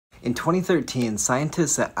In 2013,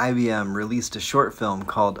 scientists at IBM released a short film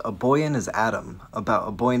called A Boy and His Atom about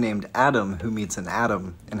a boy named Adam who meets an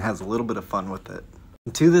atom and has a little bit of fun with it.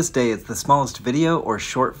 And to this day, it's the smallest video or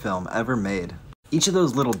short film ever made. Each of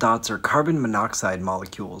those little dots are carbon monoxide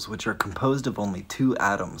molecules, which are composed of only 2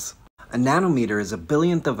 atoms. A nanometer is a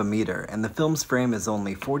billionth of a meter, and the film's frame is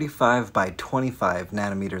only 45 by 25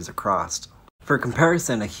 nanometers across. For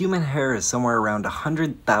comparison, a human hair is somewhere around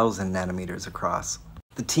 100,000 nanometers across.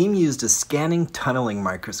 The team used a scanning tunneling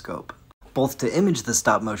microscope, both to image the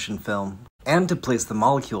stop-motion film and to place the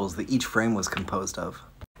molecules that each frame was composed of.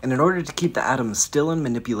 And in order to keep the atoms still and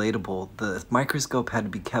manipulatable, the microscope had to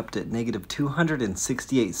be kept at negative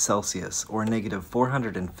 268 Celsius or negative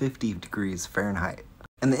 450 degrees Fahrenheit.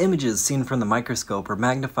 And the images seen from the microscope were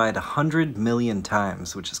magnified 100 million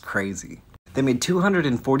times, which is crazy. They made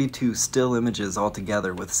 242 still images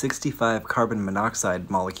altogether with 65 carbon monoxide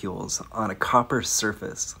molecules on a copper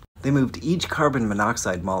surface. They moved each carbon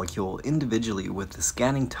monoxide molecule individually with the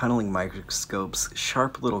scanning tunneling microscope's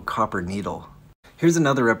sharp little copper needle. Here's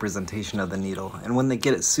another representation of the needle, and when they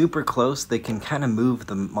get it super close, they can kind of move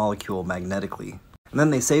the molecule magnetically. And then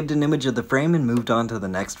they saved an image of the frame and moved on to the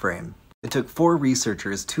next frame. It took 4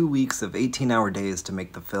 researchers 2 weeks of 18-hour days to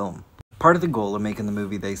make the film. Part of the goal of making the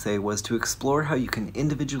movie, they say, was to explore how you can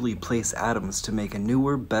individually place atoms to make a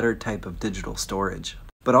newer, better type of digital storage.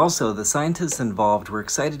 But also, the scientists involved were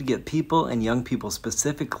excited to get people, and young people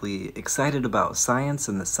specifically, excited about science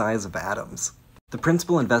and the size of atoms. The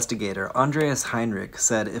principal investigator, Andreas Heinrich,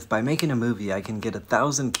 said, "If by making a movie I can get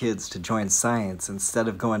 1,000 kids to join science instead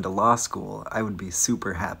of going to law school, I would be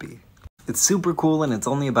super happy." It's super cool and it's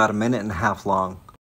only about 1.5 minutes long.